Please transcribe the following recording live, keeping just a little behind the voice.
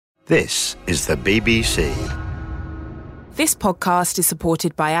This is the BBC. This podcast is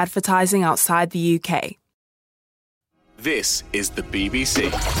supported by advertising outside the UK. This is the BBC.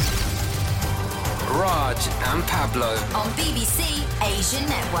 Raj and Pablo. On BBC Asian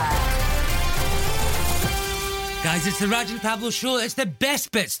Network. Guys, it's the Raj and Pablo show. It's the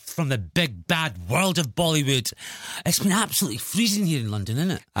best bits from the big bad world of Bollywood. It's been absolutely freezing here in London,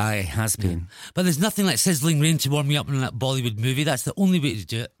 isn't it? Aye, it has been. Yeah. But there's nothing like sizzling rain to warm me up in that Bollywood movie. That's the only way to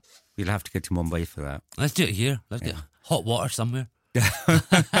do it. We'll have to get to Mumbai for that. Let's do it here. Let's get hot water somewhere.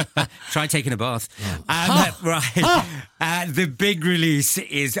 Try taking a bath. Right. The big release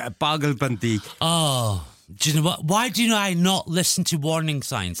is Pagalpanti. Oh, do you know what? Why do I not listen to warning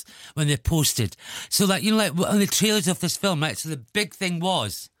signs when they're posted? So like, you know, like on the trailers of this film, right? So the big thing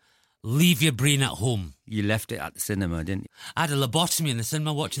was, leave your brain at home. You left it at the cinema, didn't you? I had a lobotomy in the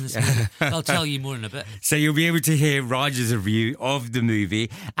cinema watching this movie. I'll tell you more in a bit. So you'll be able to hear Raj's review of the movie.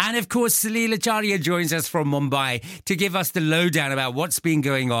 And of course, Salil Acharya joins us from Mumbai to give us the lowdown about what's been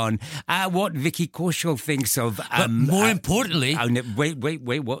going on, what Vicky Kaushal thinks of... but more importantly...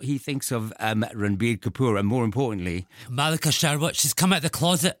 Wait, what he thinks of Ranbir Kapoor, and more importantly... Malika Sharwat, she's come out of the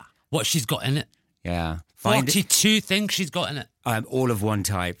closet, what she's got in it. Yeah. 42 things she's got in it. All of one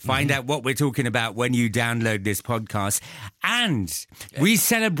type. Find out what we're talking about when you download this podcast. And we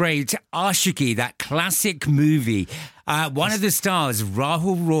celebrate Aashiqui, that classic movie. One of the stars,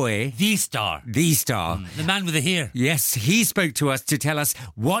 Rahul Roy. The star. The man with the hair. Yes, he spoke to us to tell us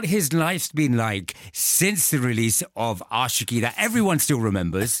what his life's been like since the release of Aashiqui that everyone still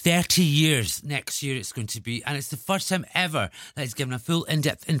remembers. 30 years next year it's going to be. And it's the first time ever that he's given a full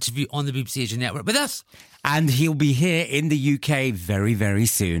in-depth interview on the BBC Asian Network with us. And he'll be here in the UK very, very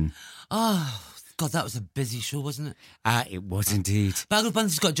soon. Oh, God, that was a busy show, wasn't it? It was indeed.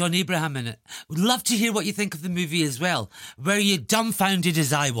 Pagalpanti's got John Abraham in it. Would love to hear what you think of the movie as well. Were you dumbfounded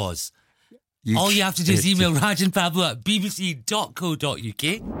as I was? All you have to do is email Raj and Pablo at bbc.co.uk.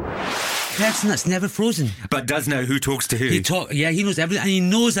 Person that's never frozen. But does know who talks to who. He knows everything, and he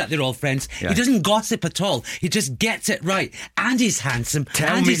knows that they're all friends. Yeah. He doesn't gossip at all. He just gets it right. And he's handsome.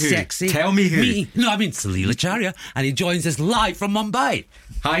 He's sexy. Tell me who. Salil Acharya. And he joins us live from Mumbai.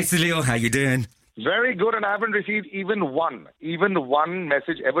 Hi, Salil. How you doing? Very good, and I haven't received even one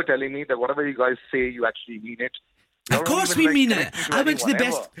message ever telling me that whatever you guys say, you actually mean it. Of course we mean it. I went to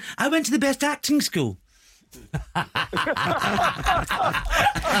the best acting school.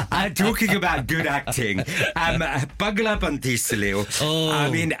 Talking about good acting, Pagalpanti, Salil. I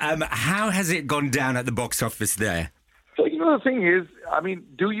mean, how has it gone down at the box office there? So, the thing is,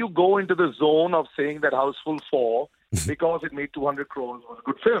 do you go into the zone of saying that Houseful 4 because it made 200 crores was a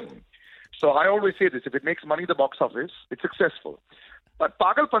good film? So I always say this, if it makes money at the box office, it's successful. But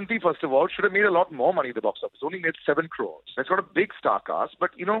Pagalpanti, first of all, should have made a lot more money at the box office. Only made 7 crores. That's got a big star cast. But,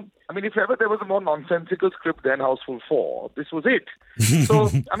 if ever there was a more nonsensical script than Houseful 4, this was it.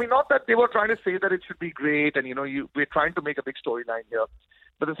 So, not that they were trying to say that it should be great and, we're trying to make a big storyline here.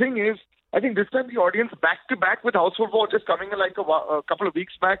 But the thing is, I think this time the audience back-to-back with Houseful 4 just coming in like a couple of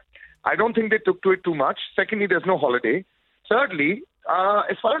weeks back, I don't think they took to it too much. Secondly, there's no holiday. Thirdly,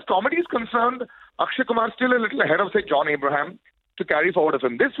 as far as comedy is concerned, Akshay Kumar is still a little ahead of, say, John Abraham to carry forward a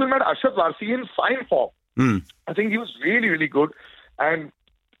film. This film had Arshad Varsi in fine form. I think he was really, really good. And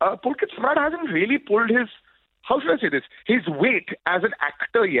Pulkit Samrat hasn't really pulled his weight as an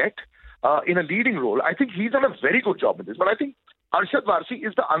actor yet in a leading role. I think he's done a very good job in this. But I think Arshad Varsi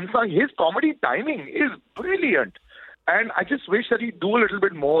is the unsung. His comedy timing is brilliant. And I just wish that he'd do a little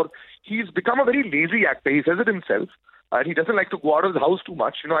bit more. He's become a very lazy actor. He says it himself. And he doesn't like to go out of his house too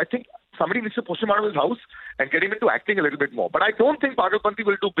much. I think somebody needs to push him out of his house and get him into acting a little bit more. But I don't think Pagalpanti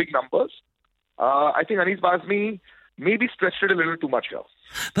will do big numbers. I think Anis Bazmi maybe stretched it a little too much here.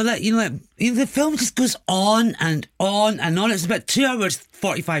 But the film just goes on and on and on. It's about 2 hours,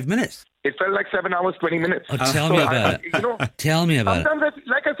 45 minutes. It felt like 7 hours, 20 minutes. Oh, tell me about it. Tell me about it. Sometimes,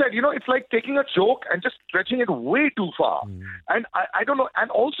 like I said, it's like taking a joke and just stretching it way too far. And I don't know. And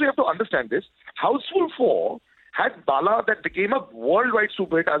also you have to understand this. Houseful 4 had Bala that became a worldwide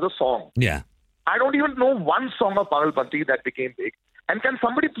super hit as a song. Yeah. I don't even know one song of Pagalpanti that became big. And can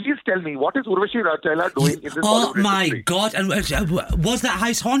somebody please tell me, what is Urvashi Rautela doing in this Oh, my industry? God. And was that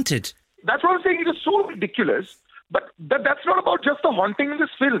house haunted? That's what I'm saying. It is so ridiculous. But that's not about just the haunting in this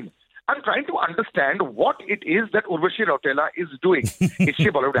film. I'm trying to understand what it is that Urvashi Rautela is doing. Is she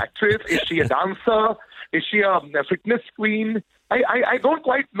a Bollywood actress? Is she a dancer? Is she a fitness queen? I don't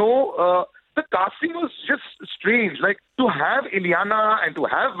quite know. The casting was just strange. Like, to have Ileana and to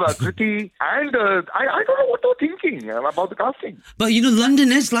have Kriti, and I don't know what they're thinking about the casting. But,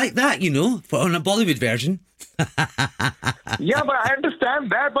 London is like that, on a Bollywood version. Yeah, but I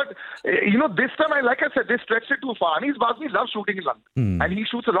understand that. But, this time, like I said, they stretched it too far. Anis Bazmi loves shooting in London. And he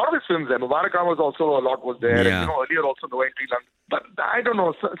shoots a lot of his films there. Mubarak was also, a lot was there. Yeah. And, earlier also No Entry London. But I don't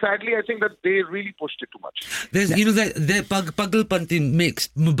know. Sadly, I think that they really pushed it too much. There's, the Pagal Panti makes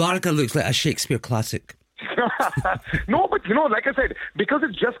Mubarak looks like a Shakespeare classic. No, but like I said, because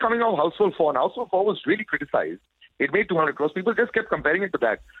it's just coming out Houseful 4, and Houseful 4 was really criticized. It made 200 crores. People just kept comparing it to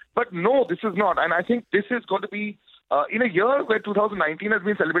that. But no, this is not. And I think this is going to be, in a year where 2019 has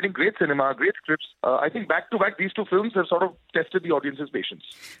been celebrating great cinema, great scripts, I think back-to-back these two films have sort of tested the audience's patience.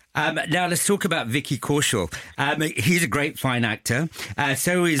 Now let's talk about Vicky Kaushal. He's a great fine actor.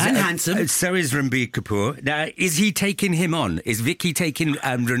 So is and handsome. So is Ranbir Kapoor. Now, is he taking him on? Is Vicky taking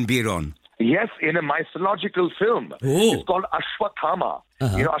Ranbir on? Yes, in a mythological film. Oh. It's called Ashwatthama.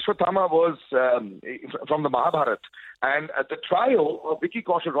 Ashwatthama was from the Mahabharata. And at the trio of Vicky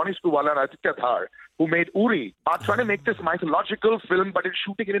Kaushal, Ronnie Screwvala and Aditya Dhar, who made Uri, are trying to make this mythological film, but it's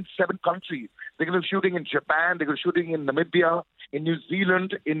shooting it in 7 countries. They're going to be shooting in Japan, they're going to be shooting in Namibia, in New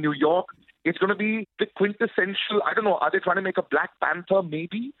Zealand, in New York. It's going to be the quintessential, I don't know, are they trying to make a Black Panther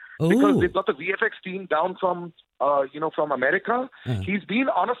maybe? Oh. Because they've got the VFX team down from America. He's been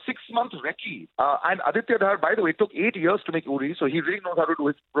on a 6-month recce. And Aditya Dhar, by the way, it took 8 years to make Uri, so he really knows how to do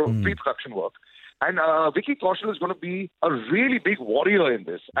his pre-production work. And Vicky Kaushal is going to be a really big warrior in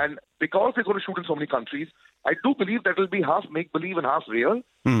this. And because they're going to shoot in so many countries, I do believe that will be half make-believe and half real.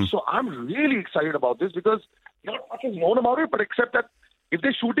 So I'm really excited about this because not much is known about it, but except that if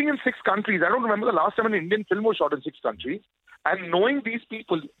they're shooting in 6 countries, I don't remember the last time an Indian film was shot in 6 countries. And knowing these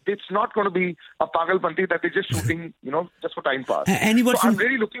people, it's not going to be a Pagalpanti that they're just shooting, just for time pass. I'm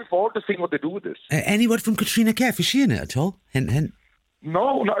really looking forward to seeing what they do with this. Any word from Katrina Kaif? Is she in it at all? Hint, hint.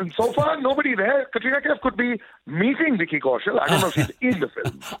 No, so far nobody there. Katrina Kaif could be meeting Vicky Kaushal. I don't know if she's in the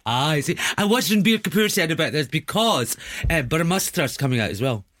film. I see. And what's Ranbir Kapoor said about this? Because Brahmastra's coming out as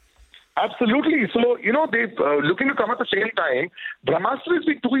well. Absolutely. So, they're looking to come at the same time. Brahmastra has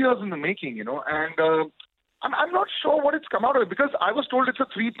been 2 years in the making, and I'm not sure what it's come out of because I was told it's a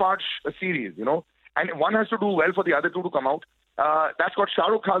 3-part series, and one has to do well for the other 2 to come out. That's got Shah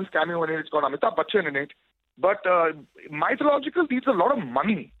Rukh Khan's cameo in it. It's got Amitabh Bachchan in it. But mythological needs a lot of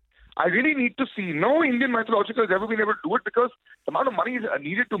money. I really need to see. No Indian mythological has ever been able to do it because the amount of money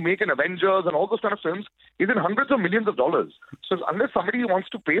needed to make an Avengers and all those kind of films is in hundreds of millions of dollars. So unless somebody wants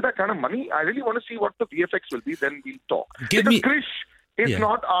to pay that kind of money, I really want to see what the VFX will be. Then we'll talk. Krish is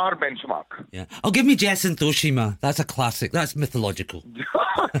not our benchmark. Yeah. Give me Jason Toshima. That's a classic. That's mythological.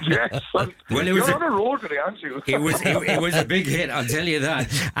 Yes. Well, you're on a roll today, aren't you? It was a big hit, I'll tell you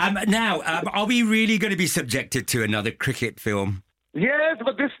that. Now, are we really going to be subjected to another cricket film? Yes,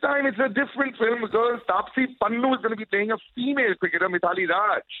 but this time it's a different film because Taapsee Pannu is going to be playing a female cricketer, Mithali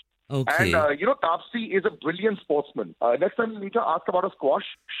Raj. Okay. And, Taapsee is a brilliant sportsman. Next time Nita asks about a squash,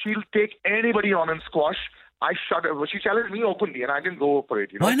 she'll take anybody on in squash. She challenged me openly and I didn't go for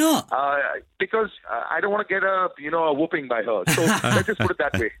it. Why not? Because I don't want to get a whooping by her. So let's just put it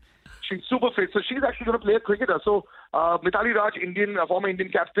that way. She's super fit. So she's actually going to play a cricketer. So Mithali Raj, former Indian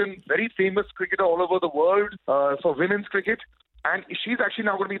captain, very famous cricketer all over the world for women's cricket. And she's actually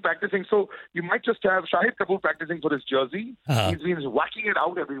now going to be practicing. So you might just have Shahid Kapoor practicing for his jersey. He's been whacking it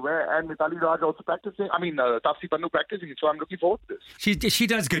out everywhere. And Mithali Raj also practicing. Taapsee Pannu practicing. So I'm looking forward to this. She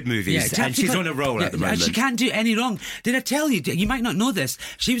does good movies. And she's on a roll at the moment. She can't do any wrong. Did I tell you? You might not know this.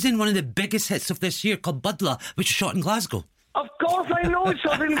 She was in one of the biggest hits of this year called Budla, which was shot in Glasgow. Of course I know it's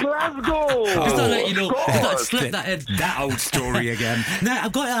shot in Glasgow. Just thought that, slip that in. That old story again. Now,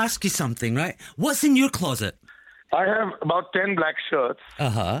 I've got to ask you something, right? What's in your closet? I have about 10 black shirts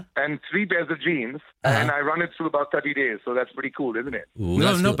and 3 pairs of jeans, and I run it through about 30 days, so that's pretty cool, isn't it? Ooh,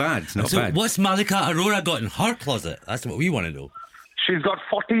 no, not bad. Not bad. What's Malika Arora got in her closet? That's what we want to know. She's got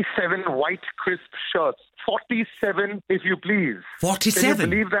 47 white crisp shirts. 47, if you please. 47? Can you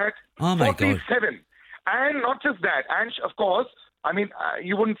believe that? Oh, my 47. God. 47. And not just that. And, of course,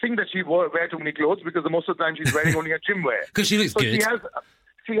 you wouldn't think that she wear too many clothes because most of the time she's wearing only her gym wear. Because she looks good.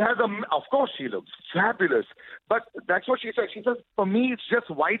 She has of course she looks fabulous. But that's what she said. She says, for me, it's just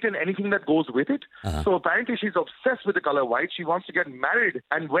white and anything that goes with it. So apparently she's obsessed with the color white. She wants to get married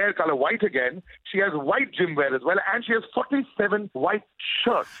and wear color white again. She has white gym wear as well. And she has 47 white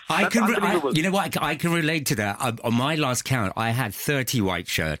shirts. You know what? I can relate to that. On my last count, I had 30 white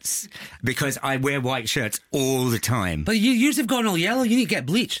shirts because I wear white shirts all the time. But yours have gone all yellow. You need to get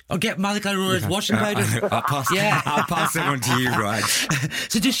bleach or get Malika Arora's washing powder. I'll pass it on to you, Raj.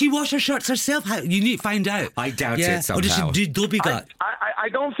 So does she wash her shirts herself? you need to find out. I doubt it somehow. Or does she do Dobby Gut? I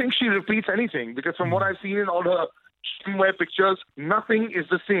don't think she repeats anything because from what I've seen in all her swimwear pictures, nothing is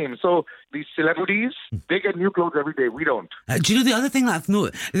the same. So these celebrities, they get new clothes every day. We don't. Do you know the other thing that I've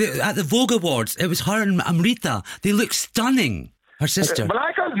noticed? At the Vogue Awards, it was her and Amrita. They look stunning. Her sister.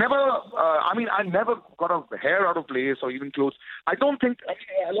 Malaika's never, I never got a hair out of place or even clothes. I don't think,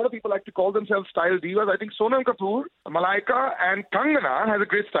 a lot of people like to call themselves style divas. I think Sonam Kapoor, Malaika and Kangana has a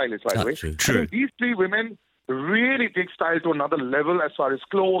great stylist, by the way. True. I think these three women really take style to another level as far as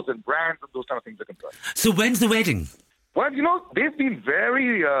clothes and brands and those kind of things are concerned. So when's the wedding? Well, they've been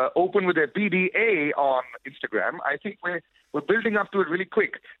very open with their PDA on Instagram. I think we're building up to it really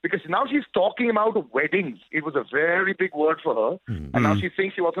quick because now she's talking about weddings. It was a very big word for her. And now she's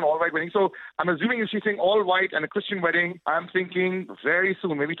saying she wants an all-white wedding. So I'm assuming if she's saying all-white and a Christian wedding, I'm thinking very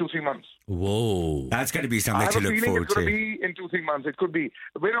soon, maybe 2-3 months. Whoa. That's going to be something to look forward to. It's going to be in 2-3 months. It could be.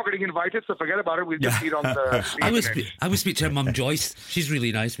 We're not getting invited, so forget about it. We'll just meet on the I will speak to her mum, Joyce. She's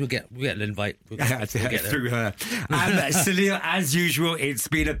really nice. We'll get an invite. We'll get through her. Salil, as usual, it's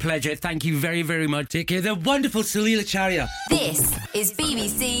been a pleasure. Thank you very, very much. Take care. The wonderful Salil Acharya. This is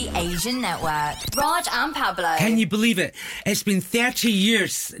BBC Asian Network. Raj and Pablo. Can you believe it? It's been 30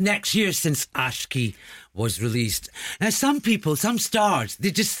 years next year since Aashiqui was released. Now, some people, some stars,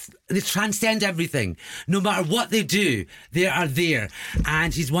 they transcend everything. No matter what they do, they are there.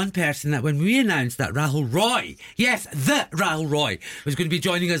 And he's one person that when we announced that Rahul Roy, yes, the Rahul Roy, was going to be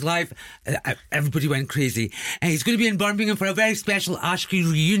joining us live, everybody went crazy. And he's going to be in Birmingham for a very special Aashiqui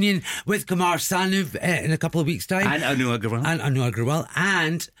reunion with Kumar Sanu in a couple of weeks' time. And Anu Agarwal.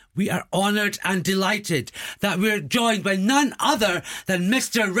 And we are honoured and delighted that we're joined by none other than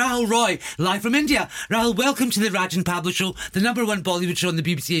Mr. Rahul Roy, live from India. Rahul, welcome to the Raj and Pablo Show, the number one Bollywood show on the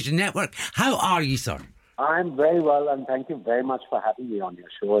BBC Asian Network. How are you, sir? I'm very well, and thank you very much for having me on your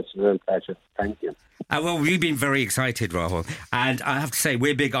show. It's a real pleasure. Thank you. Well, we've been very excited, Rahul. And I have to say,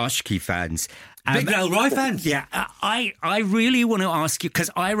 we're big Aashiqui fans. Big Rahul Roy fans? Yeah. I really want to ask you,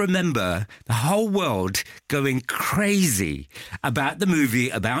 because I remember the whole world going crazy about the movie,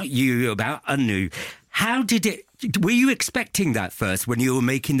 about you, about Anu. How did it... Were you expecting that first when you were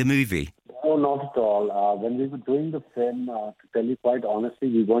making the movie? No, not at all. When we were doing the film, to tell you quite honestly,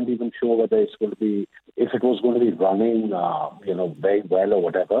 we weren't even sure whether it's going to be... If it was going to be running, very well or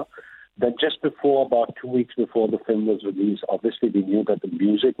whatever. Then just before, about 2 weeks before the film was released, obviously we knew that the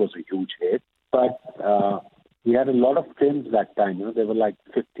music was a huge hit. But we had a lot of films that time. There were like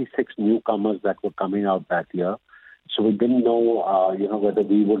 56 newcomers that were coming out that year. So we didn't know, whether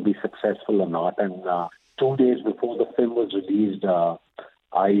we would be successful or not. And 2 days before the film was released,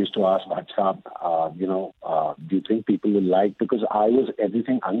 I used to ask Bhatt Saab, do you think people will like? Because I was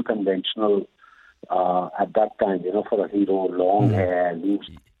everything unconventional at that time, for a hero, long hair, loose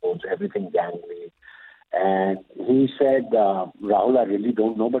clothes, everything gangly. And he said, Rahul, I really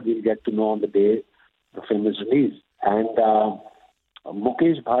don't know, but we'll get to know on the day the film is released. And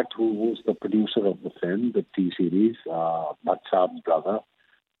Mukesh Bhatt, who was the producer of the film, the T-series, Bhatt Saab's brother,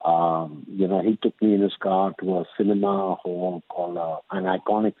 he took me in his car to a cinema hall called an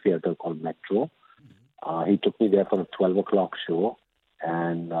iconic theater called Metro. He took me there for a 12 o'clock show.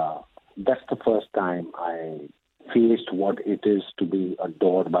 And that's the first time I faced what it is to be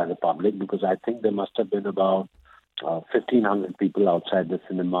adored by the public, because I think there must have been about 1,500 people outside the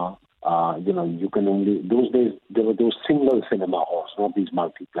cinema. You can only... Those days, there were those single cinema halls, not these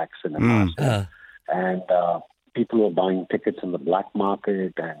multiplex cinemas. And people were buying tickets in the black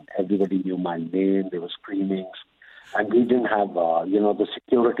market, and everybody knew my name. There were screenings. And we didn't have, the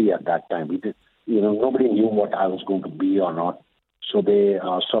security at that time. We did, nobody knew what I was going to be or not. So they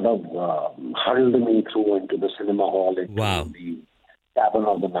sort of hurled me through into the cinema hall, into the cabin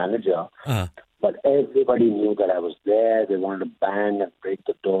of the manager. But everybody knew that I was there. They wanted to bang and break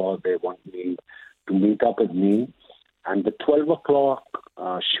the door. They wanted me to meet up with me. And the 12 o'clock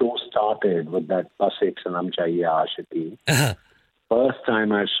show started with that Bas Ek Sanam Chahiye Aashiqui. First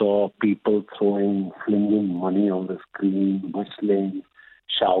time I saw people flinging money on the screen, whistling,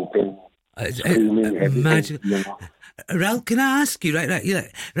 shouting, screaming, everything. Rahul, can I ask you, right? You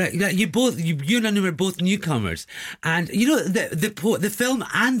and Anu were both newcomers, and the film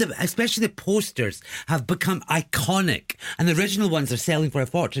and especially the posters have become iconic, and the original ones are selling for a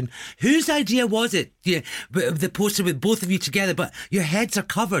fortune. Whose idea was it? The poster with both of you together, but your heads are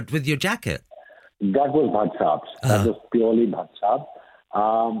covered with your jacket. That was Bhatt Saab's. That was purely Bhatt Saab.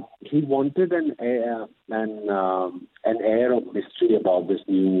 He wanted an air of mystery about this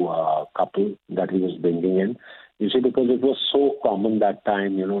new couple that he was bringing in. You see, because it was so common that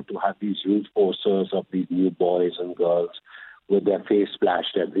time, to have these huge posters of these new boys and girls with their face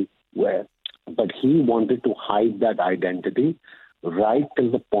splashed everywhere. But he wanted to hide that identity right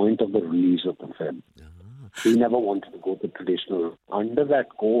till the point of the release of the film. He never wanted to go the traditional. Under that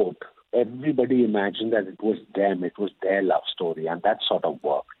coat, everybody imagined that it was them, it was their love story, and that sort of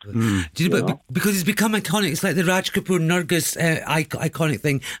worked. Because it's become iconic. It's like the Raj Kapoor Nurgas iconic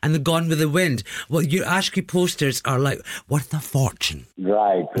thing and the Gone with the Wind. Well, your Aashiqui posters are like worth a fortune.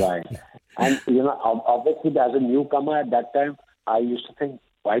 Right. And, obviously as a newcomer at that time, I used to think,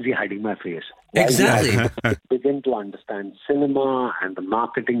 why is he hiding my face? Exactly. Begin to understand cinema and the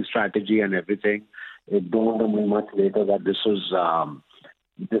marketing strategy and everything. It dawned on me much later that this is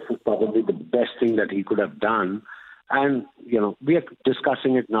probably the best thing that he could have done. And, we are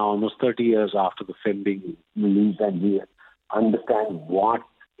discussing it now almost 30 years after the film being released, and we understand what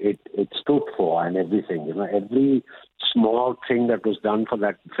it stood for and everything. Every small thing that was done for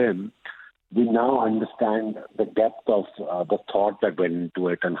that film, we now understand the depth of the thought that went into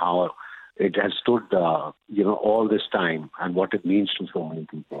it and how it has stood, all this time and what it means to so many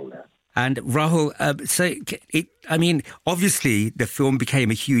people there. And Rahul, obviously the film became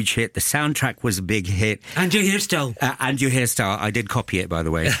a huge hit. The soundtrack was a big hit. And your hairstyle. I did copy it, by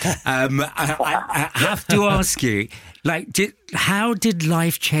the way. I have to ask you, how did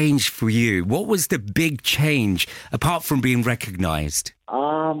life change for you? What was the big change, apart from being recognised?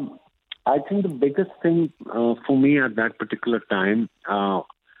 I think the biggest thing for me at that particular time,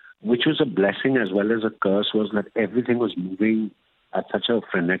 which was a blessing as well as a curse, was that everything was moving at such a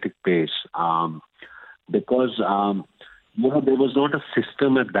frenetic pace, because there was not a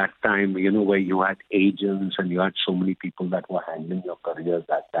system at that time, where you had agents and you had so many people that were handling your careers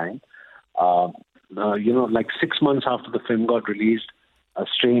that time. 6 months after the film got released,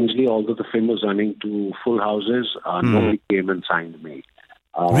 strangely, although the film was running to full houses, nobody came and signed me.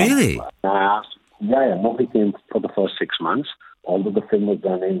 Really? I asked, nobody came for the first 6 months, although the film was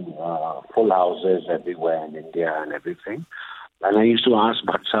running full houses everywhere in India and everything. And I used to ask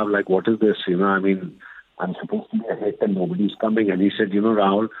Bhatt Sahab, what is this? I'm supposed to be a hit and nobody's coming. And he said,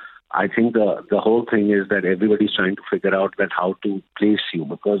 Rahul, I think the whole thing is that everybody's trying to figure out that how to place you,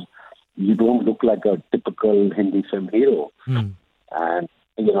 because you don't look like a typical Hindi film hero. And,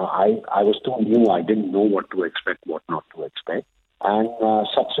 I was too new. I didn't know what to expect, what not to expect. And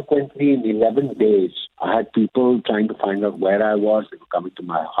subsequently, in 11 days, I had people trying to find out where I was. They were coming to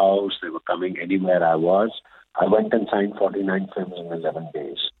my house. They were coming anywhere I was. I went and signed 49 films in 11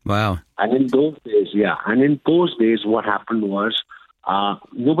 days. Wow. And in those days, what happened was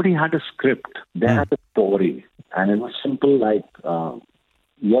nobody had a script. They had a story. And it was simple,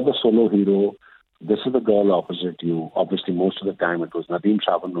 you're the solo hero. This is the girl opposite you. Obviously, most of the time, it was Nadeem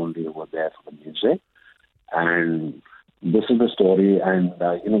Shravan only who were there for the music. And this is the story, and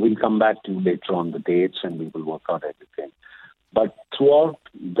we'll come back to you later on the dates, and we will work out everything. But throughout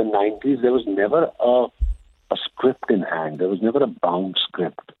the 90s, there was never a script in hand. There was never a bound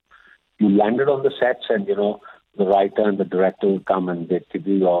script. You landed on the sets, and the writer and the director will come and they give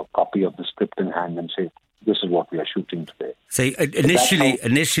you a copy of the script in hand and say, "This is what we are shooting today." So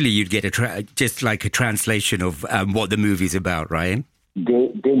initially, you'd get just like a translation of what the movie's about, right?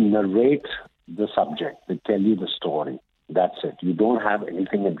 They narrate the subject. They tell you the story. That's it. You don't have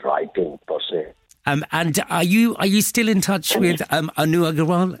anything in writing per se. And are you still in touch with Anu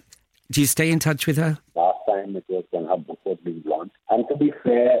Agarwal? Do you stay in touch with her? Last time it was when her book was being launched. And to be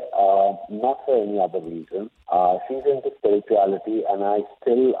fair, not for any other reason. She's into spirituality, and I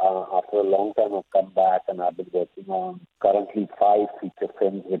still, after a long time, have come back, and I've been working on currently 5 feature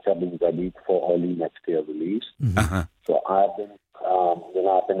films which are being readied for early next year release. Uh-huh. So I've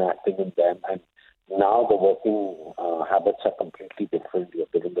been acting in them, and now the working habits are completely different. You're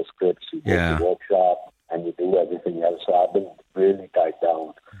given the scripts, you go to workshop, and you do everything else. So I've been really tied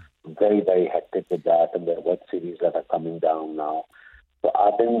down, very, very hectic with that, and there are web series that are coming down now. So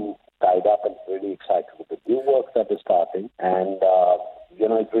I've been tied up and really excited with the new work that is starting, and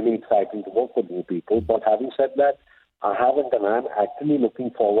it's really exciting to work with new people. But having said that, I haven't, and I'm actually looking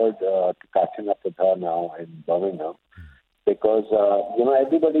forward to catching up with her now in Birmingham, because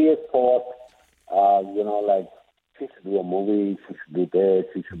everybody has thought, she should do a movie, she should do this,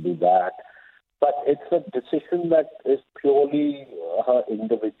 she should do that. But it's a decision that is purely her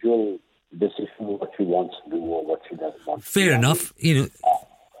individual decision, what she wants to do or what she doesn't want to do. Fair enough,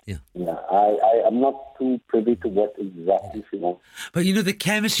 I'm not too privy to what exactly she wants. But the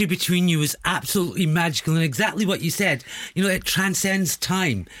chemistry between you is absolutely magical, and exactly what you said. It transcends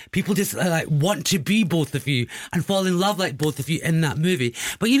time. People just want to be both of you and fall in love like both of you in that movie.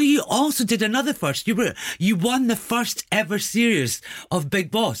 But you also did another first. You won the first ever series of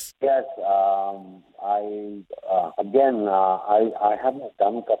Big Boss. Yes, I haven't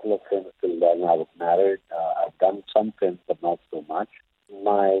done a couple of films till then. I was married. I've done some films, but not so much.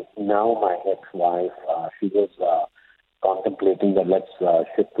 My ex-wife, she was contemplating that let's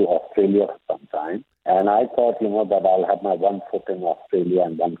ship to Australia for some time. And I thought, that I'll have my one foot in Australia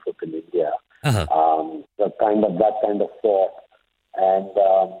and one foot in India. That kind of thought. And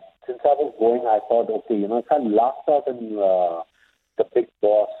since I was going, I thought, okay, if I last out in the Big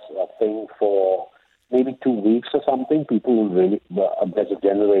Boss thing for maybe 2 weeks or something, people will really, there's a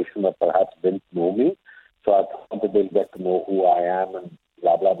generation that perhaps didn't know me. So I thought that they'll get to know who I am and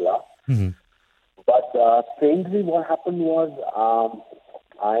blah, blah, blah. Mm-hmm. But strangely, what happened was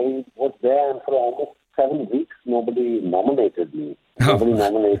I was there, and for almost 7 weeks, nobody nominated me. Nobody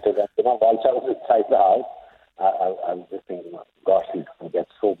nominated. And, whilst I was inside the house, I was just thinking, gosh, she's going to get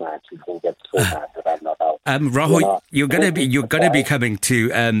so mad. She's going to get so mad that I'm not out. Rahul, you're going to be coming to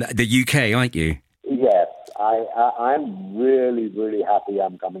the UK, aren't you? Yes, I'm really, really happy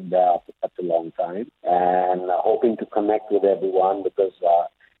I'm coming there after such a long time, and hoping to connect with everyone because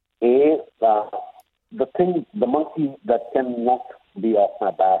the monkey that cannot be off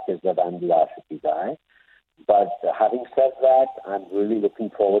my back is that I'm the Aashiqui guy. But having said that, I'm really looking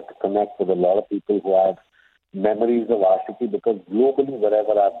forward to connect with a lot of people who have memories of Aashiqui, because globally,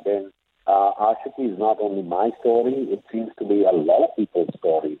 wherever I've been, Aashiqui is not only my story, it seems to be a lot of people's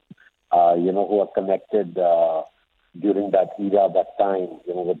story, who are connected during that era, that time,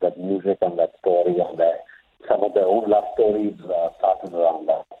 with that music and that story, and some of their own love stories started around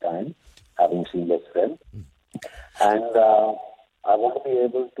that time, having seen this film. And I want to be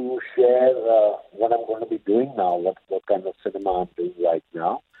able to share what I'm going to be doing now, what kind of cinema I'm doing right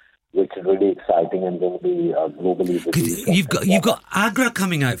now, which is really exciting and going to be globally released. You've got Agra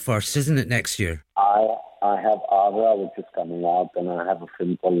coming out first, isn't it, next year? I have Agra, which is coming out, and I have a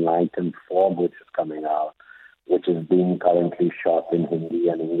film called Night and Fog, which is coming out, which is being currently shot in Hindi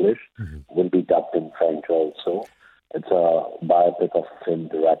and English, will be dubbed in French also. It's a biopic of a film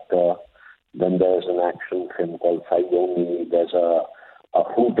director. Then there's an action film called Sayoni. There's a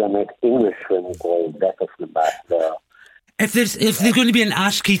whodunit English film called Death of the Bachelor. If there's going to be an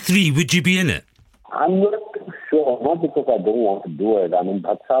Aashiqui 3, would you be in it? I'm not too sure, not because I don't want to do it. I mean,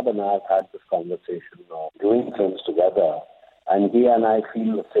 Bhatsab and I have had this conversation of doing films together, and he and I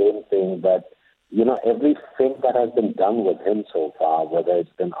feel the same thing, that, every film that has been done with him so far, whether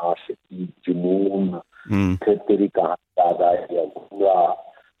it's been Aashiqui, Junoon, Phir Teri Kahan Yaad Aayi, Gumrah,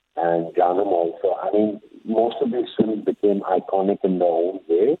 and Janam also. I mean, most of these films became iconic in their own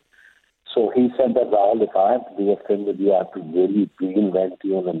way. So he said that, Rahul, if I have to do a film with you, I have to really reinvent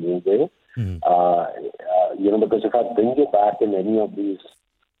you in a new way. Because if I bring you back in any of these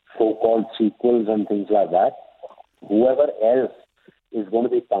so-called sequels and things like that, whoever else is going to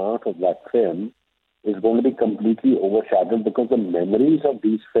be part of that film is going to be completely overshadowed, because the memories of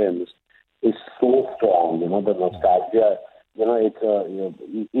these films is so strong. The nostalgia.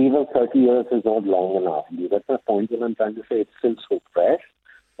 It's even 30 years is not long enough. That's the point that I'm trying to say. It's still so fresh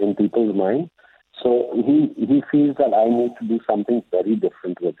in people's mind. So he feels that I need to do something very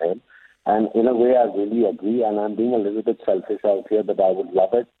different with him. And in a way, I really agree. And I'm being a little bit selfish out here, but I would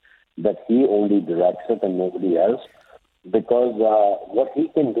love it that he only directs it and nobody else. Because what he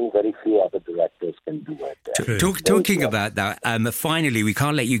can do, very few other directors can do it. Talking about that, finally, we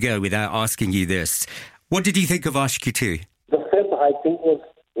can't let you go without asking you this. What did you think of Aashiqui 2? The film, I think,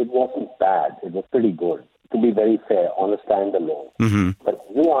 wasn't bad. It was pretty good, to be very fair, on a standalone. But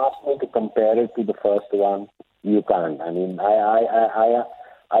you asked me to compare it to the first one, you can't. I mean,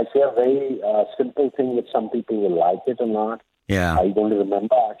 I say a very simple thing which some people will like it or not. Yeah. Are you going to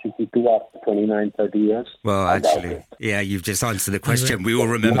remember Aashiqui 2 after 29, 30 years? Well, actually, you've just answered the question. We all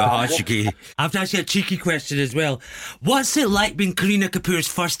remember Aashiqui. I have to ask you a cheeky question as well. What's it like being Kareena Kapoor's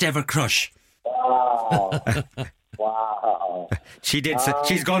first ever crush? Wow. Wow. She did.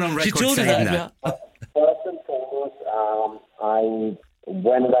 She's gone on record saying that. First and foremost,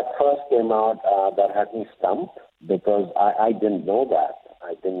 when that first came out, that had me stumped, because I didn't know that.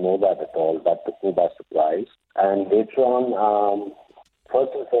 I didn't know that at all. That took me by surprise. And later on,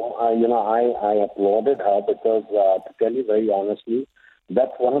 first and foremost, I applauded her because, to tell you very honestly,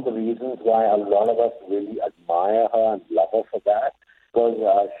 that's one of the reasons why a lot of us really admire her and love her for that.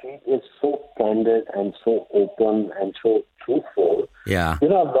 Because she is so candid and so open and so truthful. Yeah. A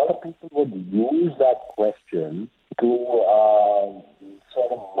lot of people would use that question to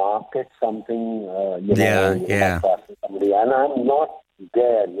sort of market something, somebody. And I'm not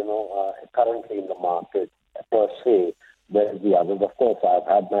there, currently in the market per se. Whereas the others, of course, I've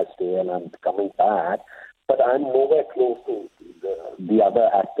had my stay and I'm coming back. But I'm nowhere close to the other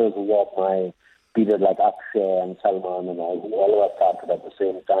actors who are my period like Akshay and Salman and all, who all of us started at the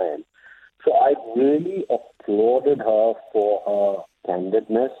same time. So I really applauded her for her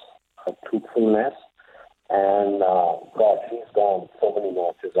candidness, her truthfulness, and God, she's gone so many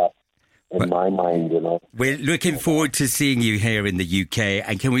notches up in my mind, We're looking forward to seeing you here in the UK.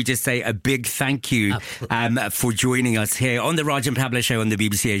 And can we just say a big thank you for joining us here on the Raj and Pablo Show on the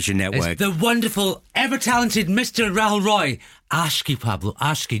BBC Asian Network. It's the wonderful, ever-talented Mr. Rahul Roy. Aashiqui, Pablo,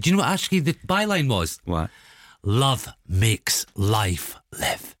 Aashiqui. Do you know what Aashiqui, the byline was? What? Love makes life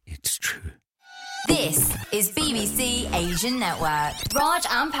live. It's true. This is BBC Asian Network. Raj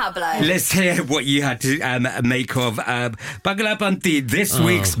and Pablo. Let's hear what you had to make of Bagala Panti, this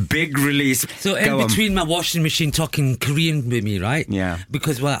week's big release. So in between my washing machine talking Korean with me, right? Yeah.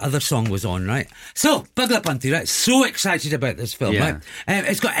 Because that other song was on, right? So, Bagala Panti, right? So excited about this film, Yeah. right?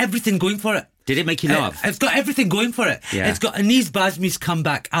 It's got everything going for it. Did it make you laugh? It's got everything going for it. Yeah. It's got Anees Bazmi's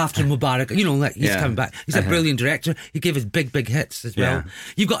comeback after Mubarak. He's coming back. He's a brilliant director. He gave us big hits as well. Yeah.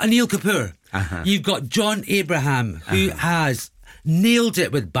 You've got Anil Kapoor. You've got John Abraham, who has nailed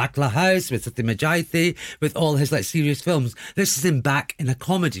it with Bakla House, with Satyam Jayate, with all his serious films. This is him back in a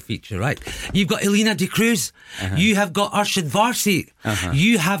comedy feature, right? You've got Elena De Cruz. You have got Arshad Varsi.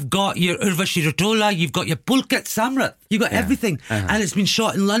 You have got your Urvashi Ratola. You've got your Pulkit Samrat. You've got everything. And it's been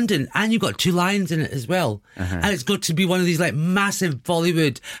shot in London. And you've got 2 lions in it as well. And it's got to be one of these massive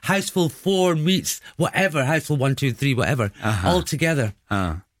Bollywood Houseful 4 meets whatever, Houseful 1, 2, 3, whatever, all together.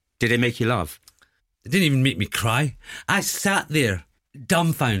 Did it make you laugh? It didn't even make me cry. I sat there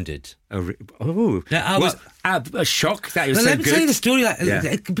dumbfounded. I was a shock that it was Well, so let me good. tell you the story.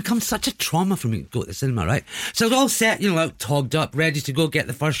 It becomes such a trauma for me to go to the cinema, right? So I was all set, togged up, ready to go get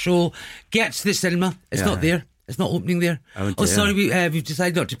the first show. Get to the cinema. It's not there. It's not opening there. Oh, sorry, we've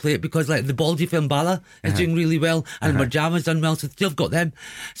decided not to play it because the Baldy film Bala is doing really well and Marjama's done well, so still got them.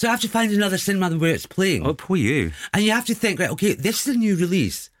 So I have to find another cinema where it's playing. Oh, poor you. And you have to think, right, okay, this is a new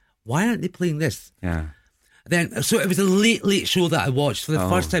release. Why aren't they playing this? Yeah. So it was a late show that I watched for the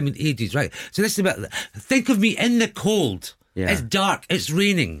first time in ages, right? So this is about, think of me in the cold. Yeah. It's dark, it's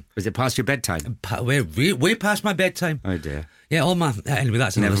raining. Was it past your bedtime? Way past my bedtime. Oh dear. Yeah, anyway,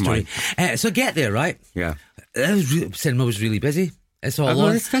 that's another story. So I get there, right? Yeah. Cinema was really busy. It's all well,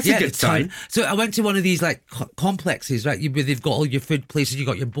 on. that's a good sign. So I went to one of these complexes, right? Where they've got all your food places. You've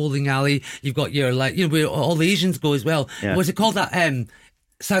got your bowling alley. You've got your where all the Asians go as well. Yeah. What's it called? That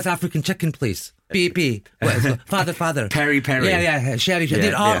South African chicken place. BP. What is it? Father. Peri. Yeah. Sherry. Yeah,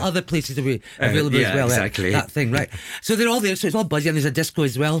 there are yeah. other places available as well. Exactly. That thing, right? So they're all there. So it's all buzzy, and there's a disco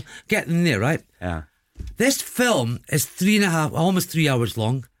as well. Get in there, right? Yeah. This film is 3.5, almost 3 hours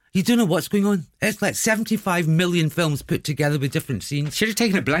long. You don't know what's going on. It's 75 million films put together with different scenes. Should have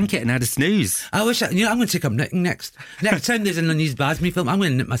taken a blanket and had a snooze. I wish I'm going to take up knitting next. Next time there's an Anees Bazmi film, I'm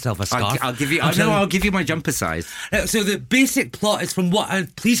going to knit myself a scarf. I'll give you. I'll give you my jumper size. So the basic plot is from what,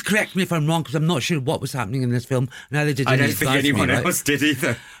 and please correct me if I'm wrong, because I'm not sure what was happening in this film. Neither did I don't Anees think Bazmi, anyone right? else did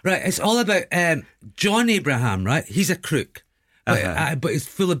either. Right, it's all about John Abraham, right? He's a crook, but he's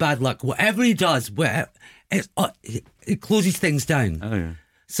full of bad luck. Whatever he does, he closes things down. Oh yeah.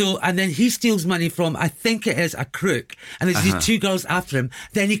 So, and then he steals money from, I think it is a crook, and there's these 2 girls after him.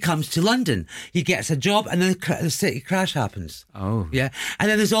 Then he comes to London. He gets a job, and then the city crash happens. Oh. Yeah. And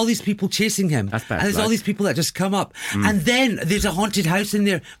then there's all these people chasing him. That's bad and there's all luck. these people that just come up. And then there's a haunted house in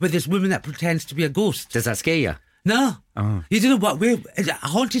there with this woman that pretends to be a ghost. Does that scare you? No. Oh. You don't know what, where, it's a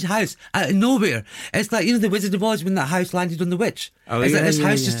haunted house out of nowhere. It's like, the Wizard of Oz when that house landed on the witch. Oh, it's yeah, like this yeah,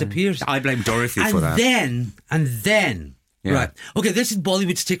 house yeah. just appears. I blame Dorothy for that. And then, Yeah. right. Okay, this is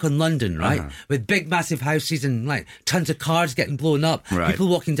Bollywood's take on London, right? With big, massive houses and tons of cars getting blown up. Right. People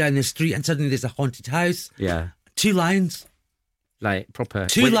walking down the street, and suddenly there's a haunted house. Yeah. 2 lions. Proper.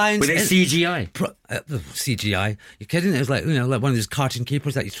 2 lions. With CGI. CGI. You're kidding? It was like one of those cartoon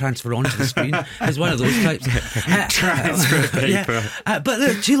capers that you transfer onto the screen. It's one of those types. Transfer paper. But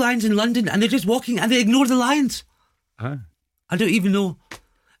there are 2 lions in London, and they're just walking, and they ignore the lions. Oh. I don't even know.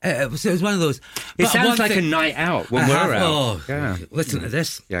 So it was one of those. It But sounds one like thing- a night out when we're out. Oh, Yeah. listen to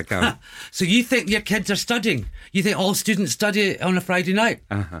this. Yeah, go. So you think your kids are studying? You think all students study on a Friday night?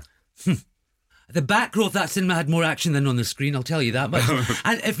 The back row of that cinema had more action than on the screen, I'll tell you that much.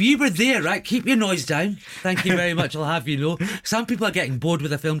 And if you were there, right, keep your noise down. Thank you very much, I'll have you know. Some people are getting bored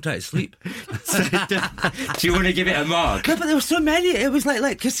with a film trying to sleep. Do you want to give it a mark? No, but there were so many. It was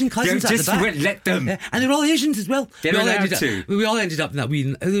like kissing cousins at the Just back. let them. Yeah, and they're all Asians as well. They're allowed to. We all ended up in that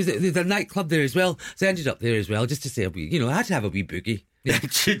wee. There's a nightclub there as well, so I ended up there as well just to say I had to have a wee boogie.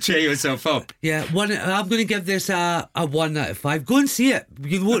 Cheer yourself up. Yeah, I'm going to give this a 1 out of 5. Go and see it.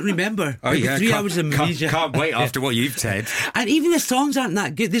 You won't remember. Oh, yeah. 3 hours of amnesia. Can't wait after what you've said. And even the songs aren't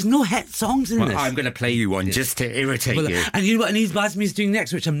that good. There's no hit songs in this. I'm going to play you one just to irritate you. And you know what Anise Basmi's doing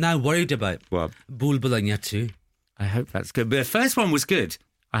next, which I'm now worried about? What? Bulbulanya too. I hope that's good. But the first one was good.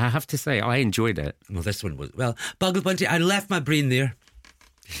 I have to say, I enjoyed it. Well, this one was. Well, Buggle Bunty, I left my brain there.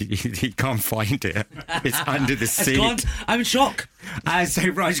 You can't find it. It's under the seat. It's gone. I'm in shock. So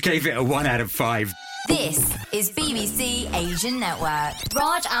Raj gave it a 1 out of 5. This is BBC Asian Network.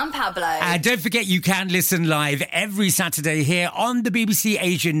 Raj and Pablo. And don't forget, you can listen live every Saturday here on the BBC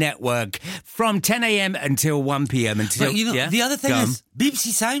Asian Network from 10 a.m. until 1 p.m. But you know, the other thing is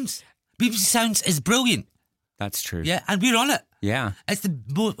BBC Sounds. BBC Sounds is brilliant. That's true. Yeah, and we're on it. Yeah. It's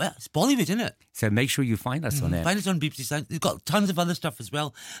it's Bollywood, isn't it? So make sure you find us on it. Find us on BBC Sounds. We've got tons of other stuff as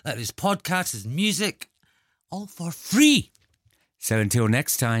well. Like there's podcasts, there's music, all for free. So until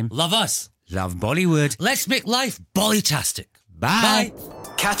next time, love us. Love Bollywood. Let's make life Bollytastic. Bye.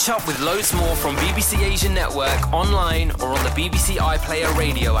 Catch up with loads more from BBC Asian Network online or on the BBC iPlayer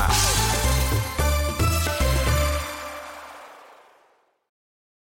radio app.